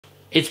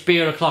It's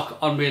beer o'clock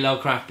on Real Ale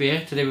Craft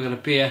Beer. Today we've got a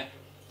beer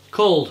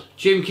called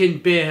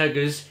Jimkin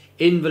Bearhuggers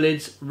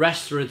Invalids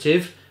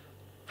Restorative.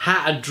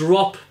 Had a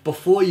drop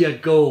before you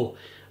go.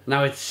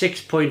 Now it's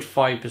 6.5%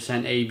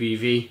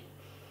 ABV.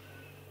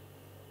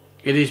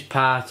 It is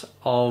part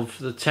of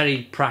the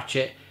Terry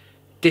Pratchett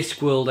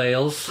Discworld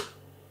Ales.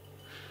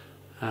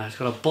 It's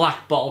got a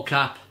black bottle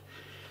cap.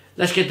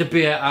 Let's get the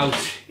beer out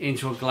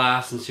into a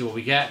glass and see what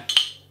we get.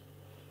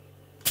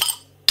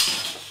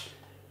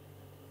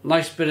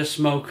 Nice bit of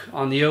smoke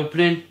on the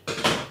opening.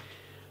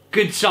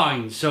 Good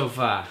signs so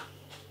far.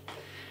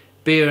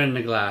 Beer in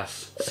the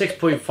glass.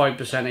 6.5%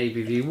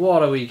 ABV.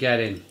 What are we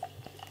getting?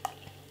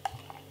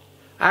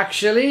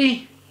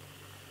 Actually,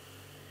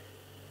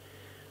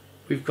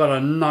 we've got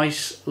a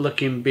nice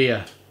looking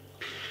beer.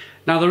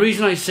 Now the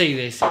reason I say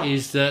this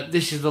is that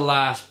this is the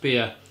last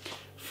beer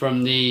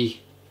from the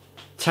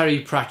Terry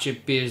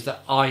Pratchett beers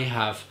that I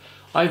have.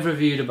 I've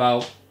reviewed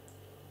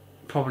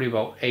probably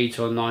about 8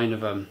 or 9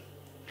 of them.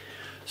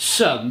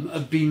 Some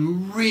have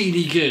been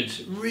really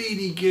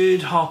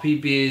good hoppy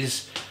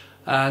beers,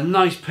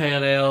 nice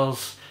pale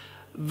ales,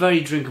 very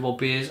drinkable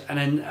beers, and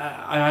then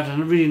I had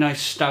a really nice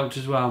stout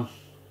as well.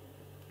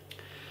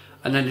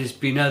 And then there's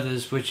been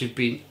others which have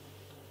been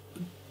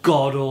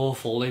god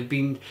awful. They've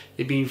been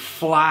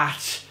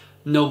flat,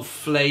 no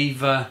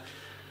flavour,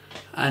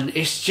 and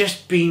it's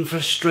just been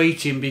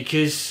frustrating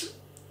because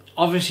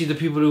obviously the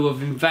people who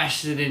have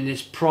invested in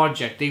this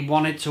project, they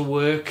want it to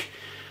work,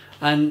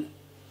 and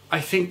I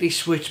think they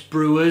switched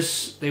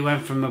brewers. They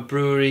went from a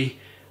brewery,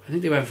 I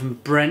think they went from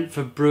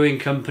Brentford Brewing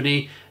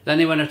Company, then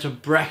they went up to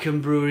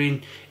Brecon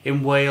Brewing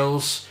in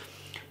Wales.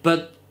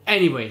 But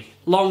anyway,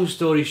 long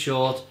story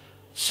short,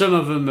 some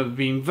of them have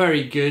been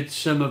very good,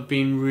 some have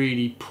been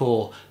really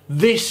poor.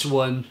 This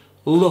one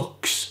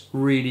looks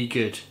really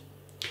good.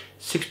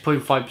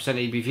 6.5%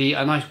 ABV,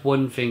 a nice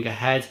one finger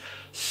head,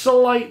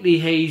 slightly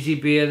hazy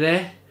beer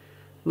there.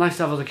 Nice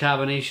level of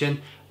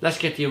carbonation. Let's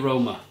get the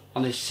aroma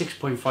on this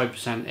 6.5%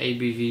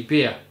 ABV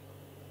beer.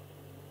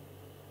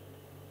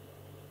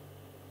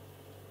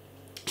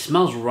 It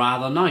smells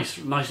rather nice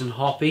and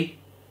hoppy.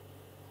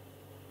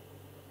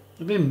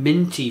 A bit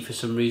minty for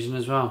some reason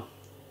as well.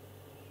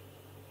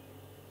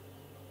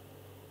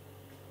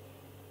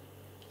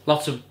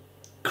 Lots of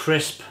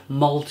crisp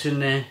malt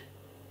in there.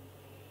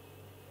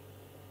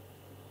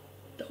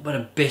 A little bit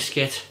of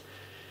biscuit.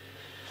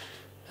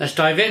 Let's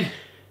dive in.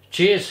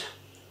 Cheers.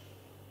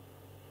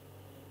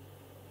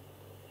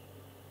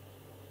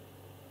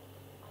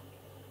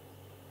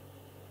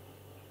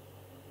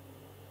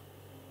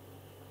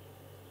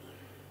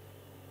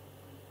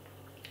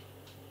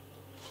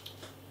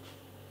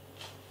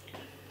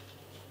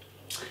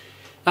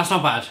 That's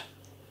not bad.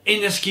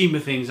 In the scheme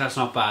of things, that's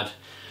not bad.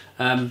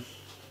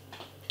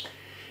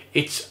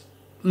 It's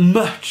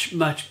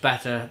much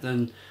better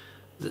than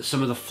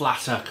some of the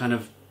flatter kind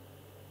of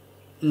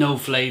no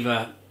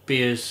flavour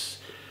beers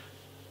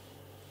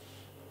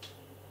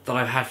that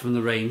I've had from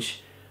the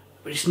range.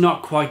 But it's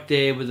not quite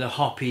there with the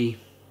hoppy,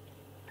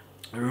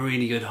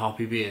 really good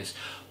hoppy beers.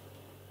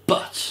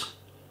 But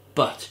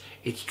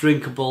it's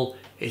drinkable,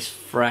 it's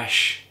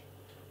fresh.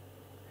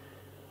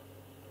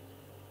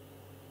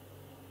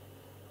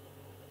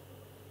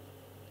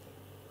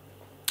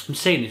 I'm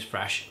saying it's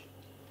fresh.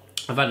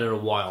 I've had it a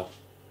while,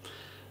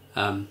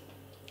 but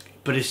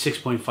it's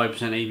 6.5%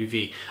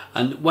 ABV,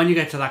 and when you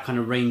get to that kind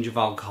of range of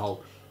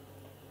alcohol,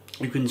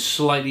 you can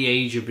slightly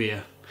age your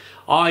beer.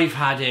 I've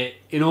had it,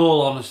 in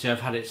all honesty,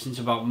 I've had it since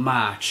about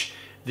March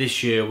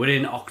this year. We're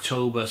in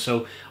October,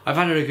 so I've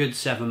had it a good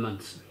 7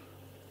 months.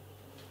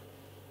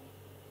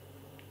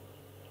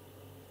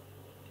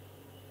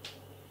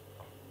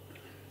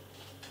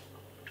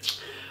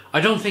 I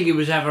don't think it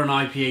was ever an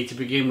IPA to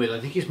begin with. I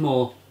think it's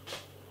more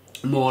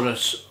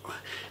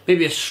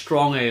maybe a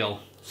strong ale,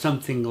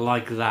 something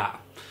like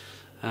that.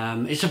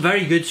 It's a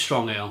very good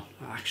strong ale,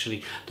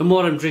 actually. The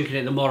more I'm drinking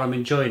it, the more I'm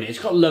enjoying it. It's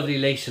got lovely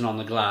lacing on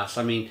the glass.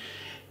 I mean,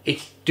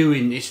 it's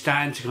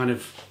starting to kind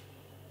of,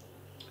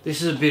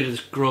 this is a beer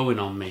that's growing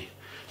on me.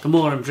 The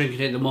more I'm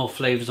drinking it, the more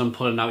flavours I'm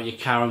pulling out. Your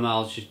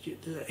caramels, a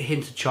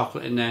hint of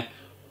chocolate in there.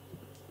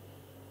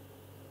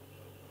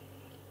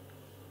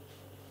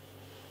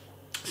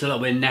 It's a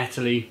little bit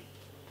nettly.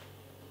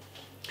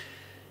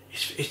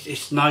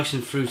 It's nice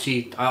and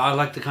fruity. I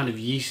like the kind of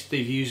yeast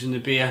they've used in the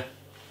beer.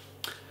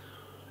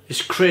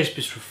 It's crisp,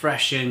 it's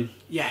refreshing.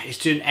 Yeah, it's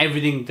doing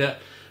everything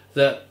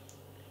that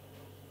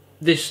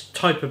this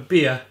type of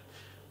beer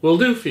will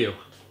do for you.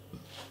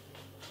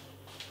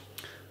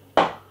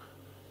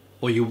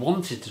 Or you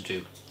want it to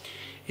do.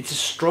 It's a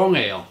strong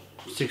ale,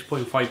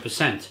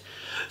 6.5%.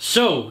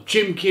 So,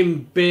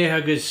 Jimkin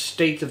Bearhuggers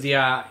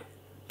state-of-the-art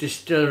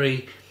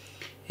distillery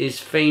is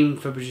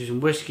famed for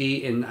producing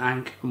whiskey in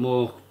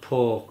Ankh-Morpork.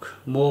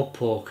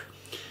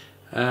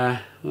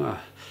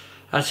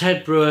 As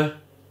head brewer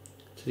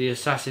to the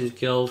Assassin's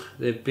Guild,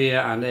 their beer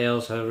and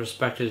ales are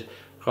respected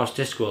across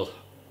Discworld.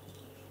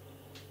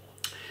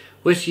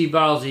 Whiskey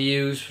barrels are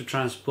used for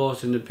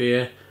transporting the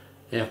beer.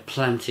 They have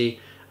plenty,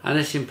 and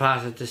this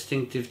imparts a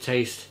distinctive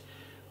taste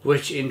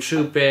which in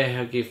true bear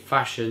huggy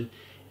fashion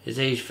is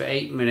aged for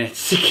 8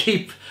 minutes to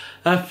keep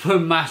up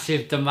with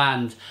massive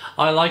demand.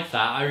 I like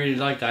that. I really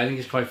like that. I think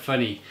it's quite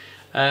funny.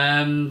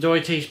 Do I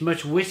taste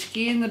much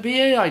whiskey in the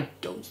beer? I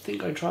don't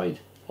think I tried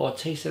or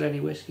tasted any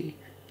whiskey.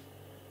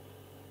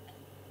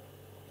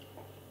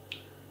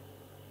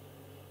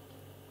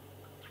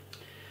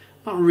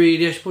 Not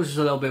really. I suppose it's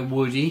a little bit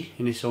woody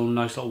in its own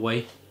nice little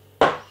way.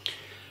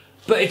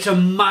 But it's a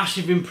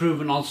massive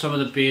improvement on some of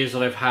the beers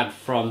that I've had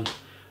from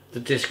the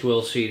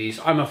Discworld series.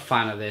 I'm a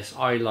fan of this.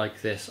 I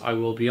like this. I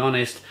will be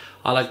honest.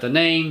 I like the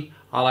name.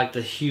 I like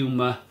the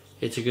humour.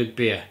 It's a good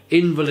beer.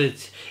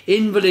 Invalids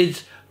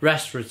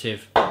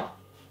Restorative.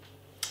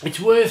 It's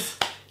worth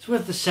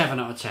the 7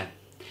 out of 10.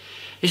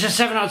 It's a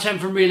 7 out of 10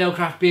 from Real Ale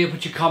Craft Beer.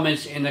 Put your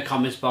comments in the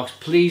comments box.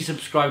 Please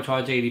subscribe to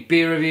our daily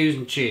beer reviews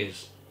and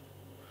cheers.